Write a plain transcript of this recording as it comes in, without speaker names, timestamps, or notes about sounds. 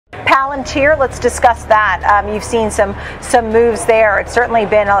Palantir, let's discuss that. You've seen some moves there. It's certainly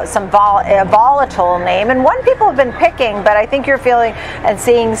been a volatile name, and one people have been picking, but I think you're feeling and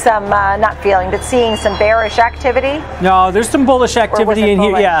seeing some, seeing some bearish activity. No, there's some bullish activity in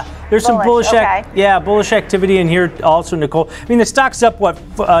here. Yeah, there's some bullish activity in here also, Nicole. I mean, the stock's up, what,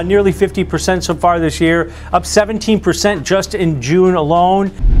 nearly 50% so far this year, up 17% just in June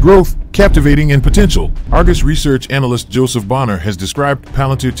alone. Growth, captivating, and potential. Argus research analyst Joseph Bonner has described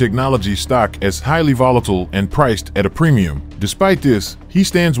Palantir Technology stock as highly volatile and priced at a premium. Despite this, he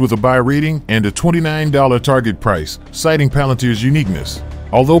stands with a buy rating and a $29 target price, citing Palantir's uniqueness.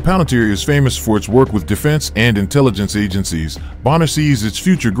 Although Palantir is famous for its work with defense and intelligence agencies, Bonner sees its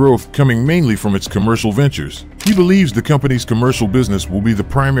future growth coming mainly from its commercial ventures. He believes the company's commercial business will be the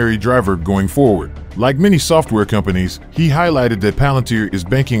primary driver going forward. Like many software companies, he highlighted that Palantir is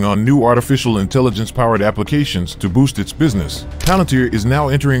banking on new artificial intelligence-powered applications to boost its business. Palantir is now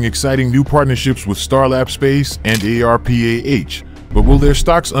entering exciting new partnerships with Starlab Space and ARPA-H, but will their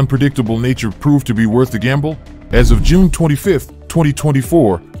stock's unpredictable nature prove to be worth the gamble? As of June 25th,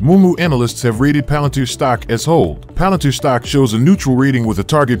 2024, Moomoo analysts have rated Palantir stock as hold. Palantir stock shows a neutral rating with a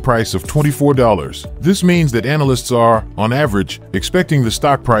target price of $24. This means that analysts are, on average, expecting the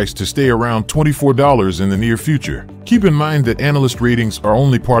stock price to stay around $24 in the near future. Keep in mind that analyst ratings are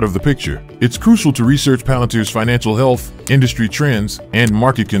only part of the picture. It's crucial to research Palantir's financial health, industry trends, and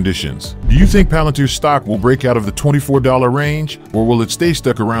market conditions. Do you think Palantir's stock will break out of the $24 range, or will it stay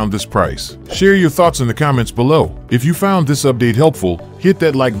stuck around this price? Share your thoughts in the comments below. If you found this update helpful, hit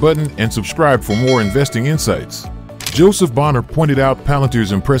that like button and subscribe for more investing insights. Joseph Bonner pointed out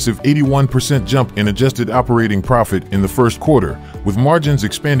Palantir's impressive 81% jump in adjusted operating profit in the first quarter, with margins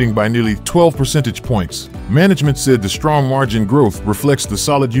expanding by nearly 12 percentage points. Management said the strong margin growth reflects the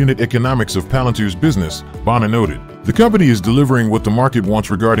solid unit economics of Palantir's business, Bonner noted. The company is delivering what the market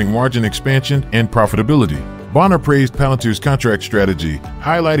wants regarding margin expansion and profitability. Bonner praised Palantir's contract strategy,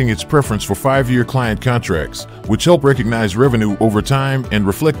 highlighting its preference for 5-year client contracts, which help recognize revenue over time and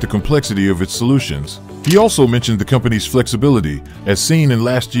reflect the complexity of its solutions. He also mentioned the company's flexibility, as seen in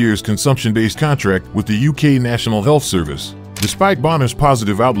last year's consumption-based contract with the UK National Health Service. Despite Bonner's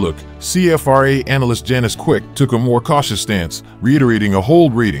positive outlook, CFRA analyst Janice Quick took a more cautious stance, reiterating a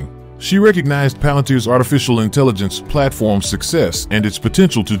hold rating. She recognized Palantir's artificial intelligence platform's success and its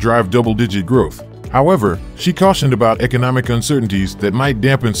potential to drive double-digit growth. However, she cautioned about economic uncertainties that might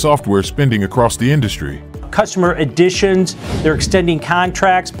dampen software spending across the industry. Customer additions, they're extending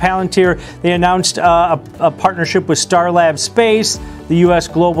contracts. Palantir, they announced a partnership with Starlab Space, the U.S.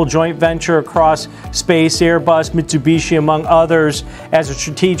 global joint venture across space, Airbus, Mitsubishi, among others, as a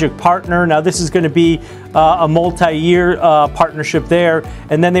strategic partner. Now, this is going to be a multi-year partnership there.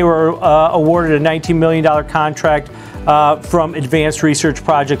 And then they were awarded a $19 million contract from Advanced Research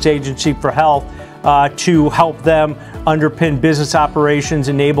Projects Agency for Health to help them underpin business operations,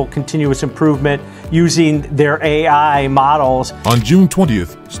 enable continuous improvement using their AI models. On June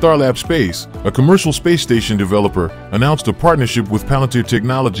 20th, Starlab Space, a commercial space station developer, announced a partnership with Palantir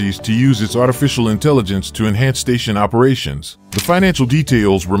Technologies to use its artificial intelligence to enhance station operations. The financial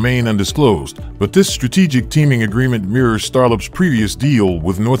details remain undisclosed, but this strategic teaming agreement mirrors Starlab's previous deal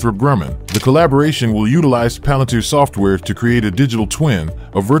with Northrop Grumman. The collaboration will utilize Palantir software to create a digital twin,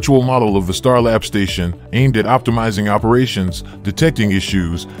 a virtual model of the Starlab station aimed at optimizing operations, detecting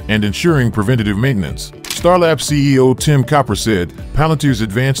issues, and ensuring preventative maintenance. Starlab CEO Tim Copper said, Palantir's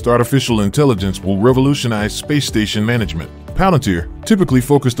advanced artificial intelligence will revolutionize space station management. Palantir, typically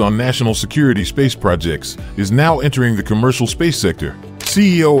focused on national security space projects, is now entering the commercial space sector.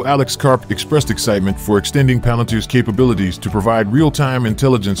 CEO Alex Karp expressed excitement for extending Palantir's capabilities to provide real-time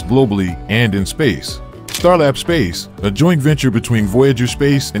intelligence globally and in space. Starlab Space, a joint venture between Voyager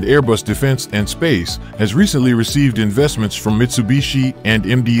Space and Airbus Defence and Space, has recently received investments from Mitsubishi and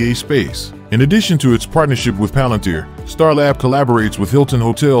MDA Space. In addition to its partnership with Palantir, Starlab collaborates with Hilton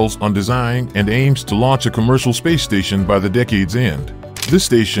Hotels on design and aims to launch a commercial space station by the decade's end. This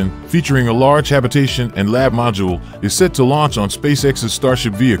station, featuring a large habitation and lab module, is set to launch on SpaceX's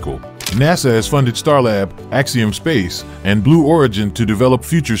Starship vehicle. NASA has funded Starlab, Axiom Space, and Blue Origin to develop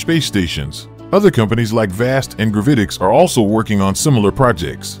future space stations. Other companies like Vast and Gravitics are also working on similar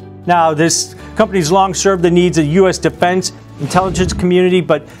projects. Now, this company's long served the needs of U.S. defense intelligence community,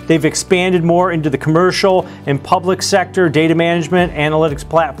 but they've expanded more into the commercial and public sector data management analytics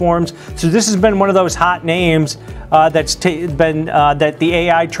platforms. So this has been one of those hot names that the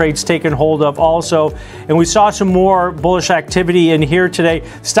AI trade's taken hold of also. And we saw some more bullish activity in here today.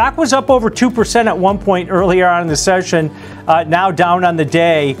 Stock was up over 2% at one point earlier on in the session, now down on the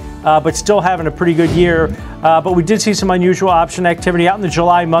day, but still having a pretty good year. But we did see some unusual option activity out in the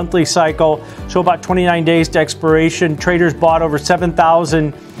July monthly cycle, so about 29 days to expiration. Traders bought over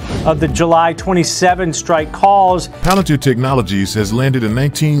 7,000 of the July 27 strike calls. Palantir Technologies has landed a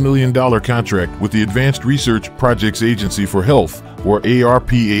 $19 million contract with the Advanced Research Projects Agency for Health, or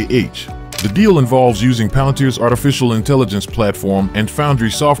ARPA-H. The deal involves using Palantir's artificial intelligence platform and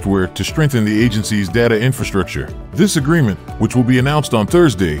Foundry software to strengthen the agency's data infrastructure. This agreement, which will be announced on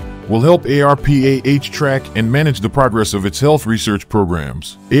Thursday, will help ARPA-H track and manage the progress of its health research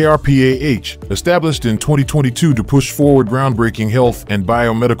programs. ARPA-H, established in 2022 to push forward groundbreaking health and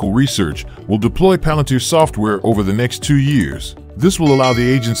biomedical research, will deploy Palantir software over the next 2 years. This will allow the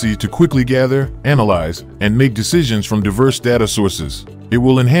agency to quickly gather, analyze, and make decisions from diverse data sources. It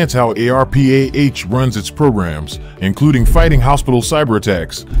will enhance how ARPA-H runs its programs, including fighting hospital cyber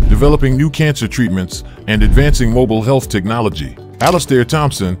attacks, developing new cancer treatments, and advancing mobile health technology. Alastair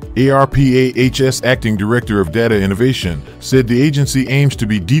Thompson, ARPA-H's Acting Director of Data Innovation, said the agency aims to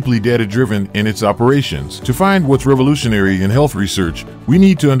be deeply data-driven in its operations. To find what's revolutionary in health research, we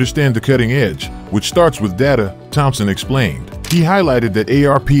need to understand the cutting edge, which starts with data, Thompson explained. He highlighted that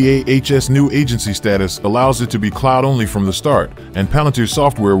ARPA-H's new agency status allows it to be cloud-only from the start, and Palantir's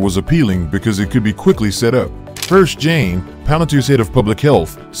software was appealing because it could be quickly set up. Hirsch Jain, Palantir's head of public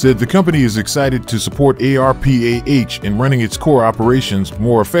health, said the company is excited to support ARPA-H in running its core operations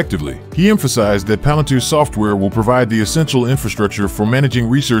more effectively. He emphasized that Palantir's software will provide the essential infrastructure for managing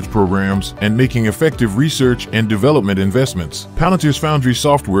research programs and making effective research and development investments. Palantir's Foundry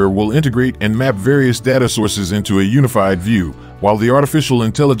software will integrate and map various data sources into a unified view, while the artificial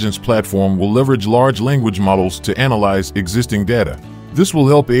intelligence platform will leverage large language models to analyze existing data. This will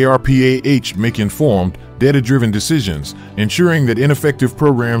help ARPA-H make informed, data-driven decisions, ensuring that ineffective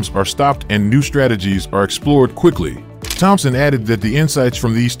programs are stopped and new strategies are explored quickly. Thompson added that the insights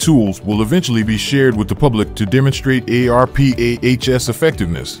from these tools will eventually be shared with the public to demonstrate ARPA-H's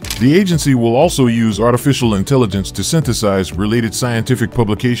effectiveness. The agency will also use artificial intelligence to synthesize related scientific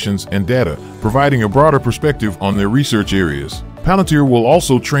publications and data, providing a broader perspective on their research areas. Palantir will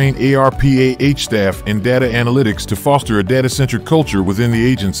also train ARPA-H staff in data analytics to foster a data-centric culture within the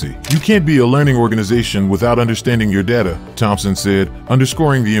agency. You can't be a learning organization without understanding your data, Thompson said,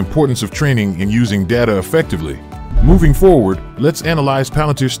 underscoring the importance of training and using data effectively. Moving forward, let's analyze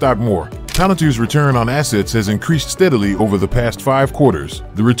Palantir stock more. Palantir's return on assets has increased steadily over the past 5 quarters.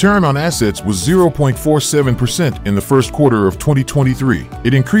 The return on assets was 0.47% in the first quarter of 2023.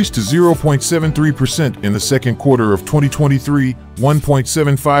 It increased to 0.73% in the second quarter of 2023,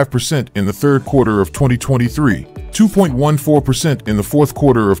 1.75% in the third quarter of 2023, 2.14% in the fourth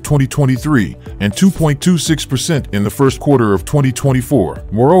quarter of 2023, and 2.26% in the first quarter of 2024.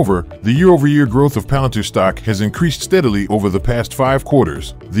 Moreover, the year-over-year growth of Palantir stock has increased steadily over the past 5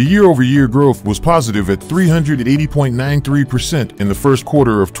 quarters. The year-over-year growth was positive at 380.93% in the first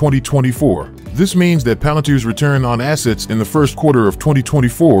quarter of 2024. This means that Palantir's return on assets in the first quarter of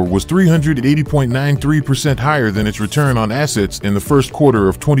 2024 was 380.93% higher than its return on assets in the first quarter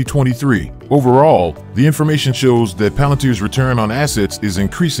of 2023. Overall, the information shows that Palantir's return on assets is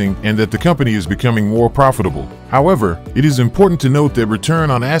increasing and that the company is becoming more profitable. However, it is important to note that return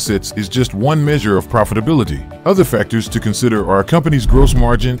on assets is just one measure of profitability. Other factors to consider are a company's gross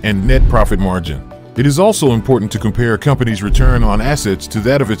margin and net profit margin. It is also important to compare a company's return on assets to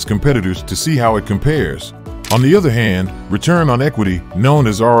that of its competitors to see how it compares. On the other hand, return on equity, known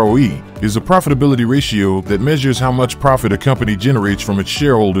as ROE, is a profitability ratio that measures how much profit a company generates from its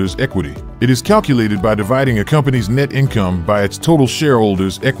shareholders' equity. It is calculated by dividing a company's net income by its total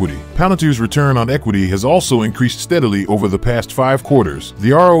shareholders' equity. Palantir's return on equity has also increased steadily over the past 5 quarters.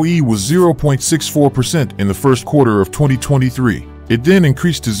 The ROE was 0.64% in the first quarter of 2023. It then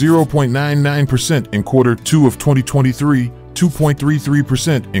increased to 0.99% in quarter 2 of 2023,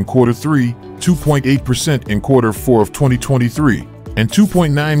 2.33% in quarter 3, 2.8% in quarter 4 of 2023, and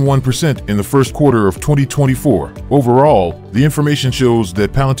 2.91% in the first quarter of 2024. Overall, the information shows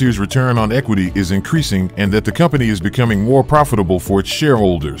that Palantir's return on equity is increasing and that the company is becoming more profitable for its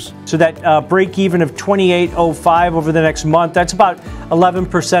shareholders. So that break even of 28.05 over the next month, that's about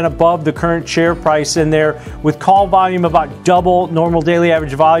 11% above the current share price in there, with call volume about double normal daily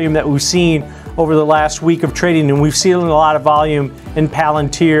average volume that we've seen over the last week of trading. And we've seen a lot of volume in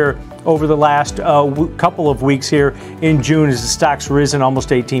Palantir over the last couple of weeks here in June as the stock's risen almost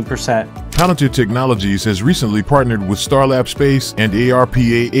 18%. Palantir Technologies has recently partnered with Starlab Space and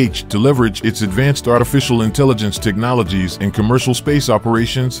ARPA-H to leverage its advanced artificial intelligence technologies in commercial space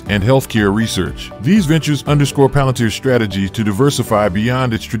operations and healthcare research. These ventures underscore Palantir's strategy to diversify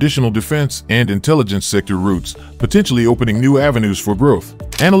beyond its traditional defense and intelligence sector roots, potentially opening new avenues for growth.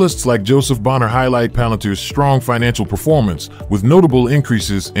 Analysts like Joseph Bonner highlight Palantir's strong financial performance, with notable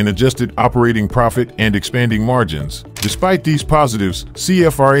increases in adjusted operating profit and expanding margins. Despite these positives,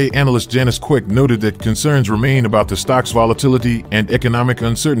 CFRA analyst Janice Quick noted that concerns remain about the stock's volatility and economic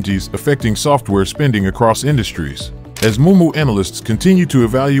uncertainties affecting software spending across industries. As Moomoo analysts continue to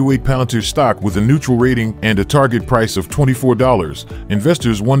evaluate Palantir's stock with a neutral rating and a target price of $24,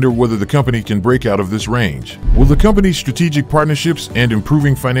 investors wonder whether the company can break out of this range. Will the company's strategic partnerships and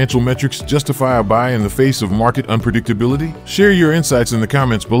improving financial metrics justify a buy in the face of market unpredictability? Share your insights in the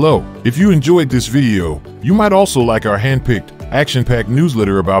comments below. If you enjoyed this video, you might also like our hand-picked, action-packed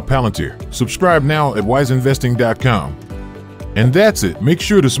newsletter about Palantir. Subscribe now at wiseinvesting.com. And that's it. Make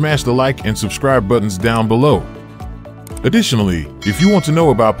sure to smash the like and subscribe buttons down below. Additionally, if you want to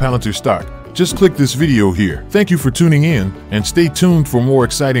know about Palantir stock, just click this video here. Thank you for tuning in, and stay tuned for more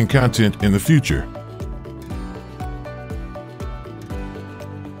exciting content in the future.